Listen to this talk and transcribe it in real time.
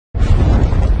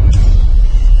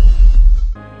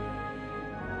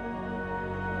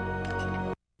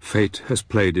Fate has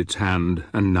played its hand,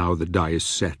 and now the die is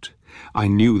set. I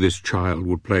knew this child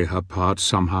would play her part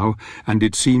somehow, and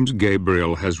it seems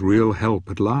Gabriel has real help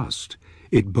at last.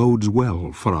 It bodes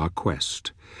well for our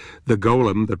quest. The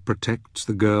golem that protects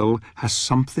the girl has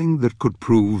something that could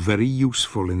prove very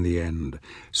useful in the end,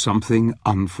 something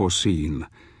unforeseen.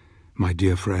 My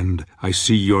dear friend, I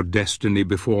see your destiny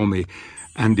before me,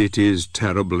 and it is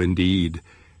terrible indeed.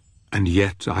 And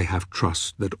yet I have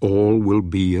trust that all will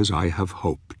be as I have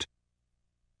hoped.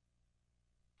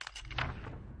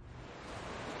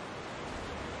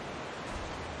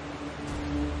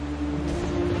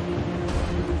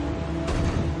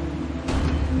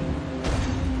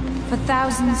 For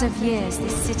thousands of years,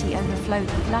 this city overflowed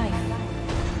with life.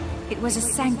 It was a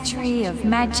sanctuary of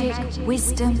magic,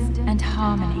 wisdom, and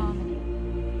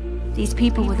harmony. These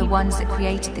people were the ones that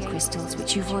created the crystals,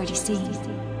 which you've already seen.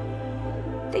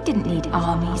 They didn't need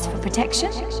armies for protection.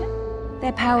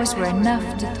 Their powers were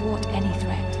enough to thwart any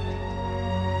threat.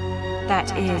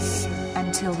 That is,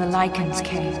 until the Lycans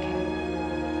came.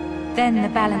 Then the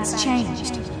balance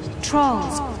changed.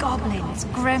 Trolls, goblins,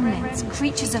 gremlins,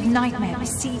 creatures of nightmare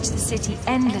besieged the city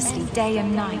endlessly day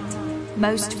and night.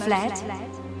 Most fled.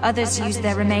 Others used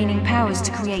their remaining powers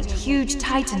to create huge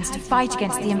titans to fight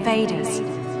against the invaders.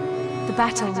 The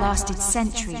battle lasted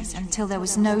centuries until there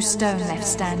was no stone left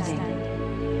standing.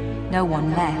 No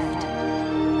one left.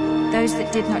 Those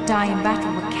that did not die in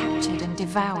battle were captured and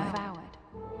devoured.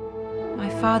 My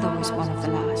father was one of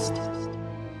the last.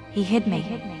 He hid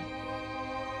me.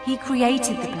 He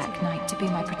created the Black Knight to be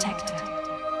my protector.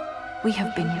 We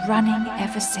have been running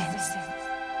ever since.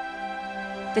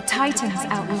 The Titans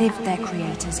outlived their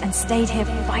creators and stayed here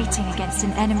fighting against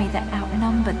an enemy that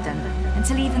outnumbered them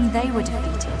until even they were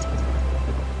defeated.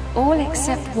 All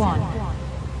except one.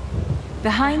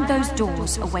 Behind those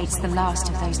doors awaits the last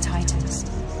of those Titans.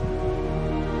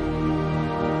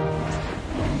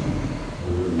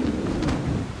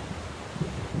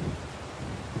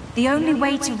 The only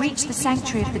way to reach the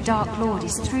sanctuary of the Dark Lord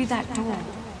is through that door.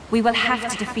 We will have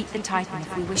to defeat the Titan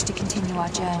if we wish to continue our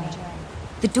journey.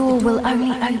 The door will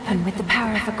only open with the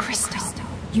power of a crystal.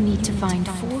 You need to find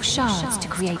 4 shards to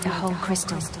create a whole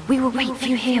crystal. We will wait for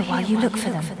you here while you look for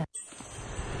them.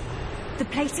 The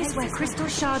places where crystal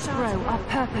shards grow are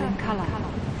purple in color.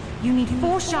 You need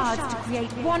 4 shards to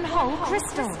create one whole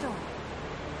crystal.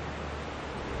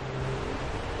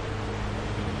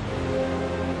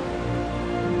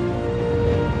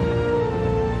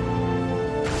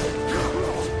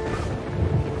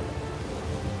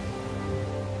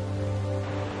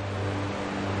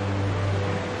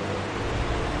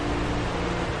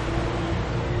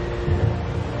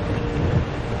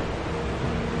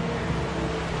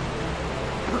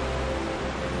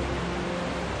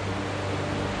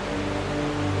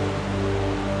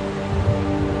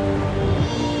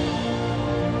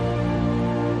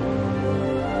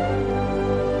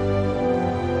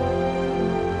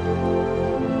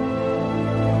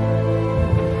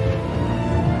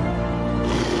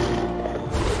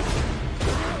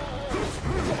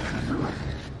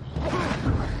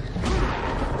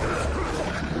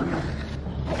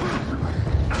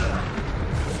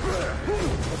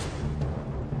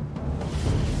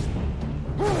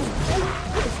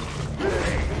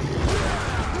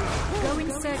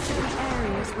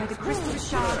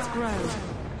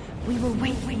 We will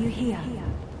wait for you here.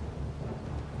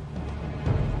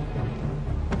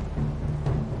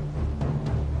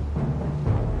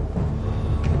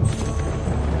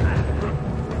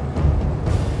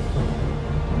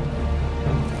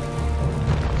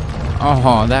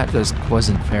 Oh, that just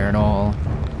wasn't fair at all.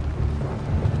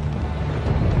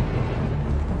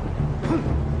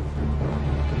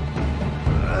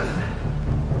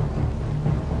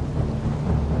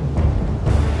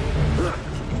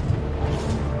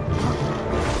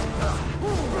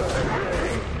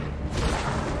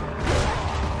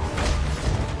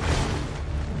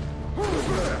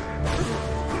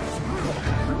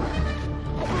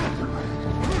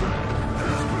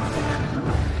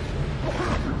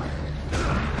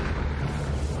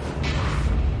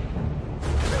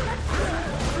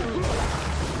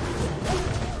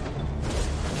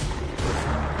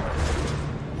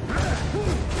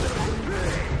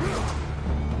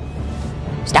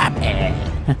 Stop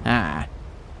it!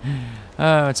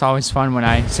 Oh, it's always fun when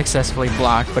I successfully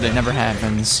block, but it never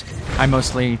happens. I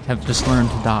mostly have just learned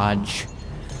to dodge.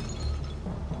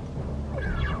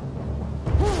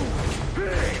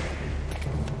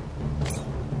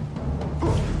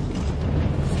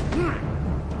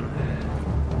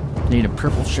 Need a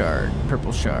purple shard.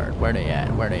 Purple shard. Where they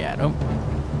at? Where they at? Oh.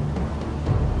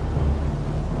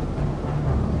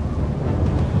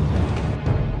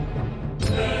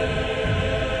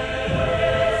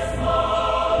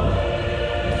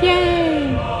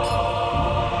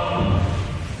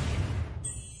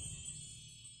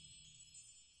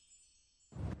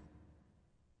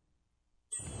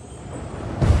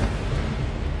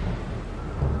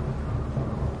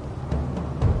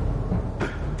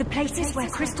 Places where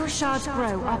crystal shards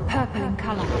grow are purple in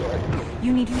color.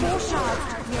 You need 4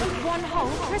 shards to create one whole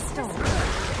crystal.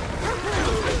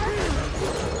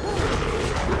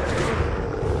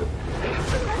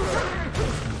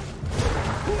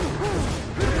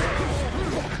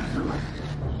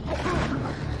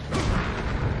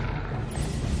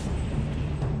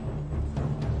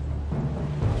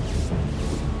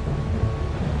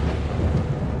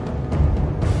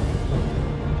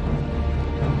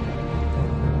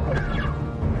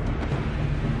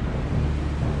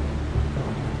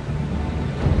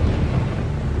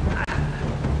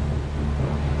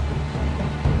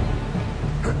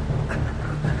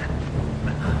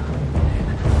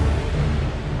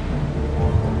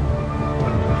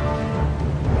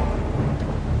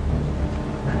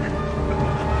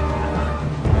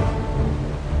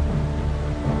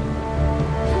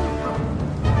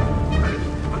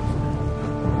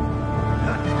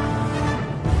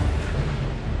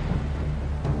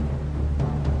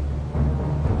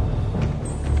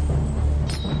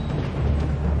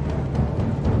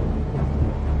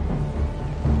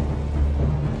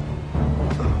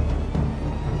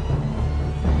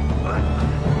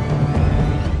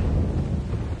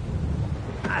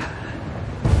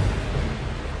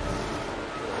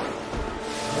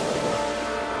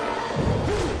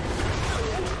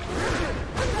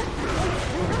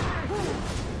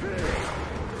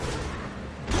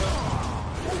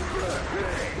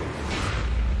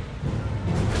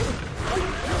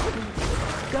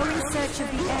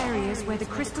 Where the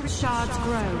crystal shards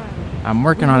grow. I'm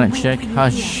working on it, chick.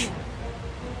 Hush.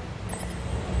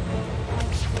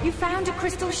 You found a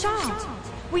crystal shard.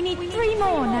 We need 3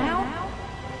 more now.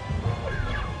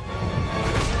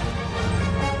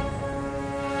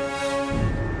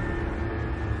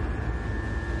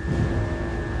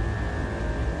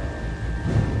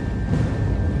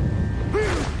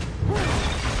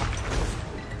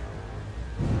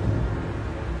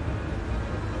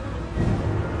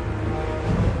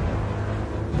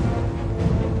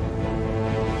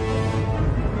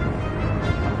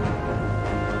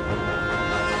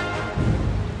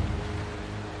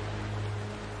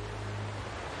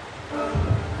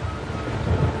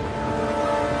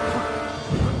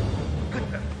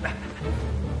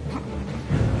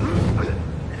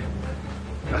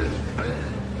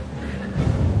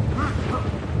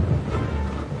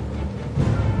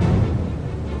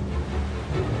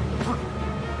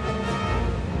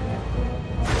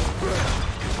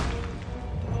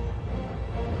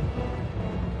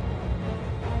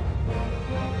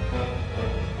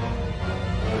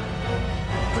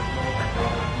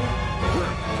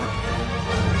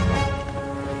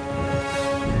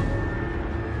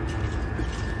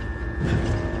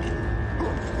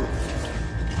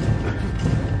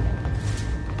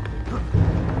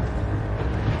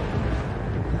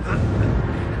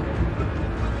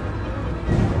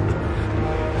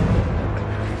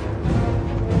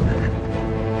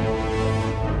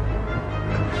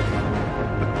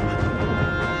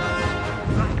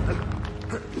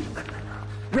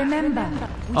 Remember,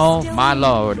 oh my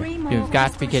lord, you've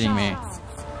got to be kidding me.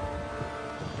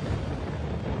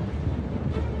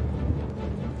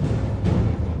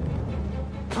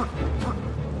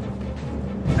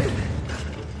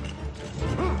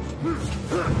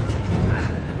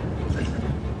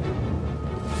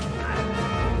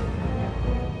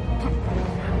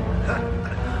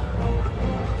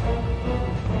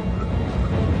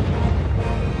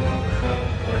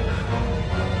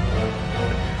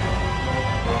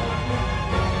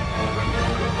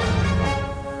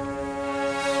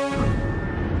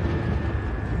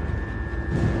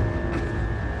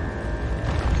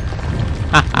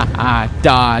 I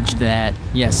dodged that.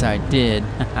 Yes, I did.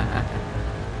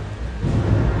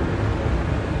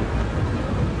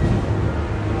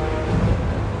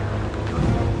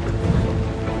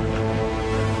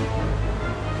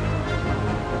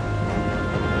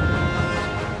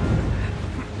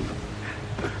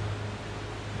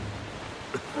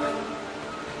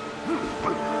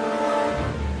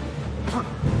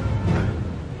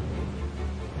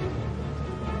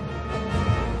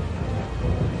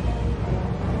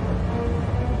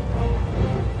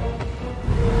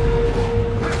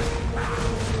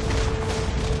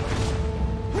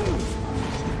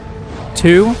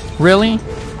 Two? Really?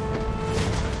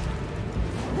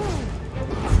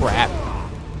 Crap.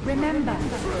 Remember,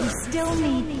 you still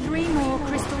need 3 more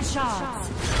crystal shards.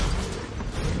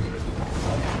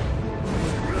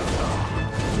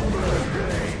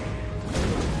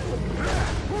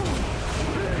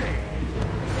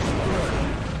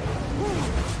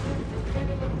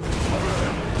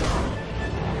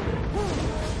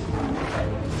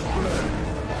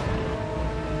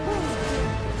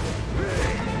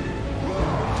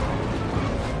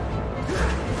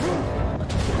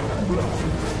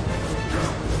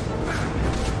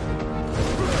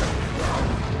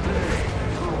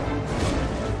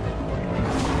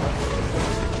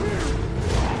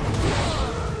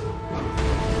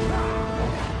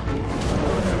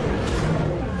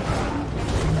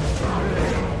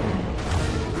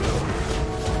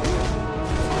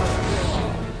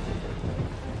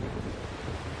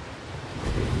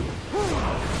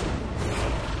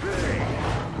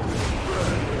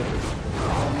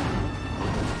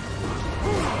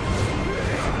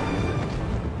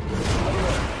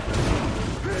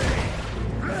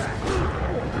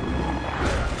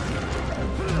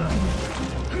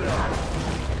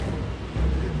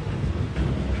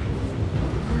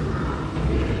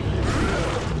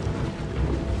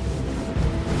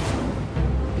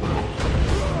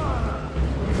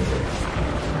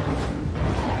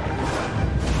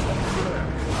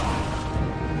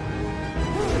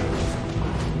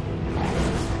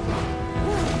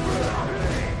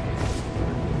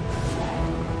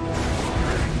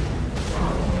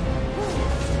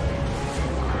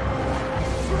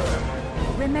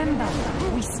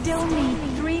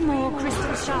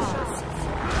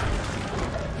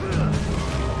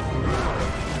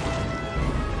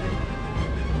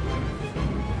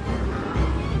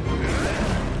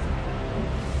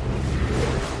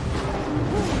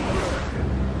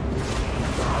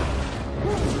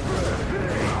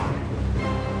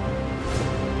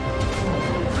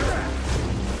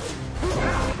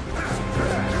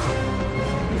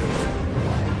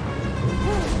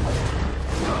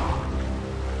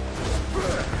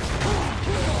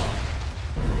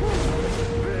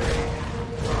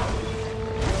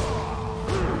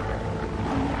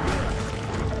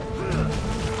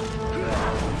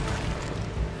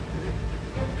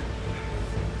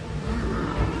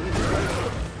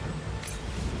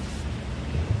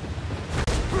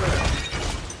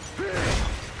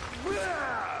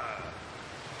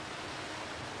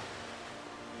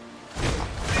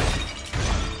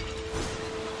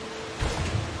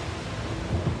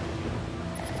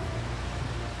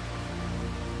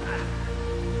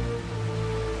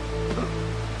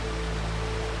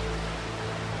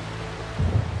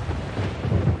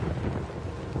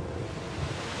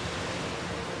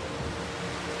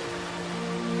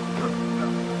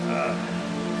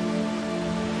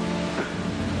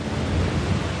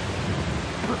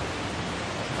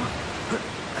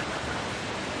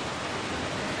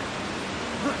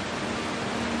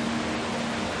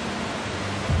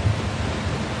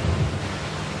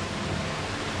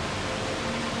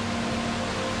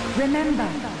 Remember,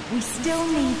 we still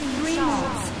need 3 more.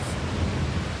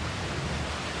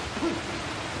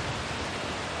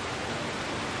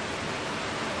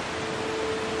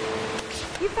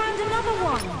 You found another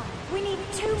one! We need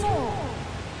 2 more!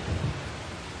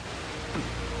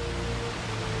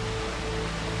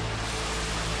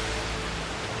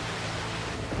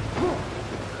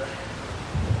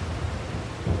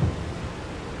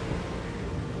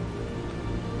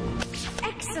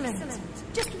 Excellent!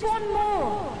 Just 1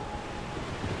 more!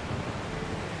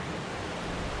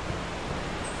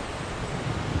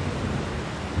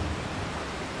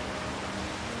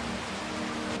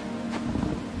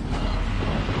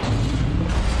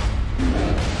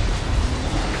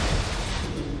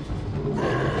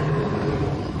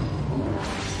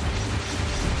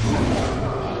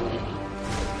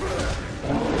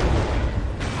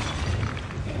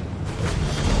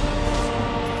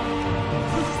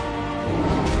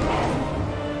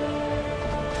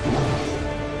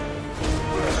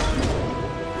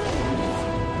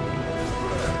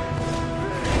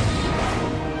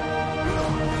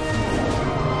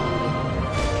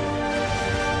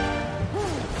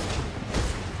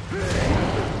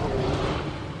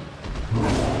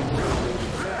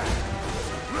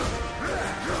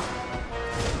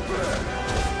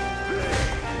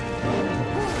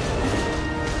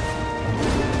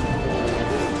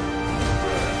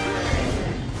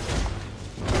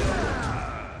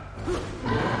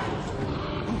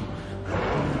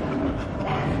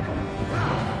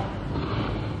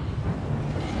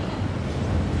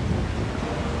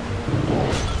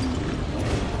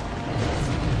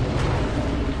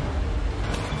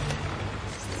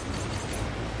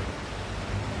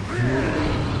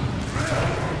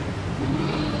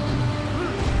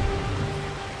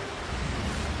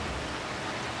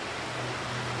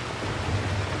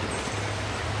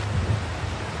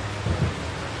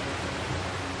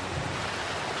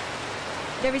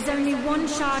 There is only 1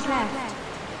 shard left.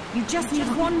 You just need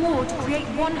 1 more to create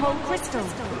 1 whole crystal.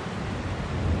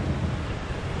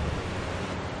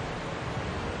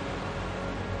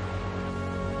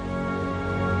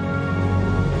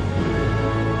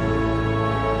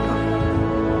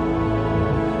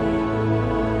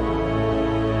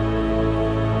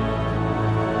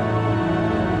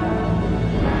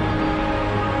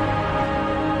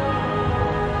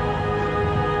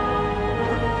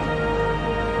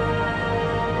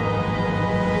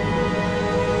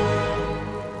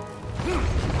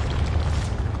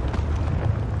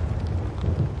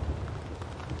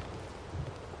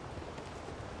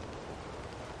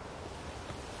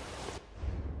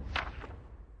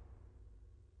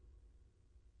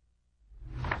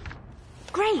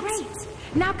 Great!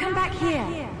 Now come back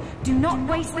here. Do not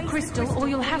waste the crystal or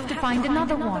you'll have to find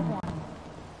another one.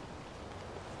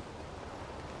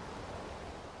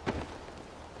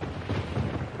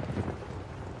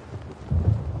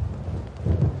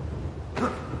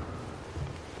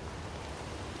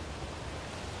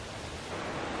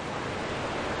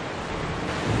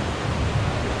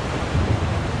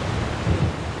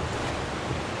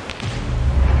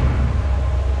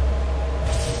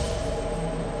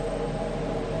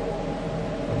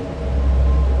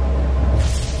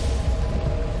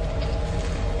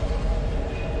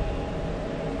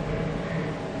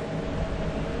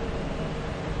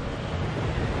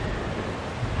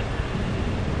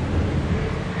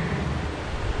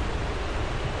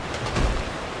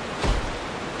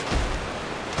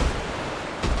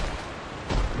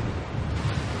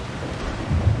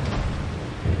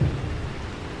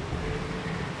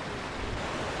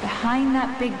 Behind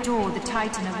that big door, the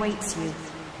Titan awaits you.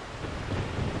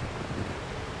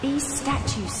 These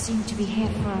statues seem to be here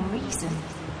for a reason.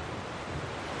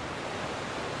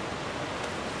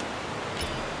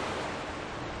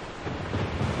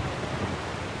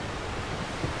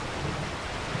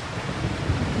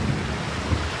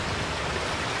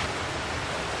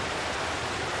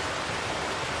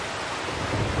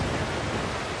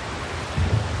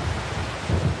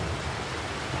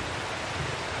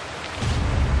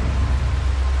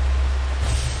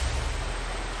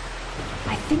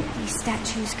 I think these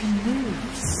statues can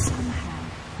move somehow.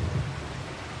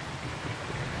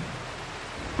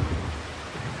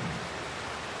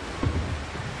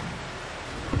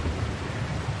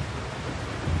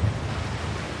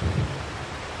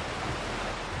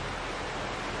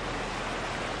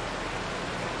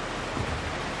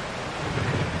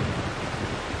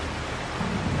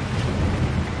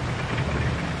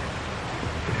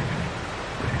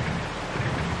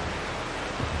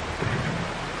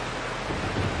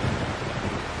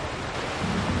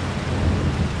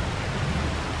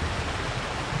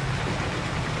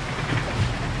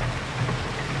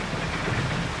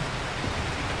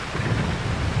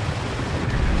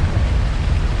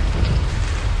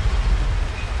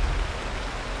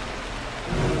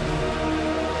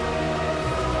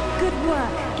 Good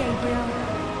work,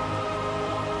 Gabriel.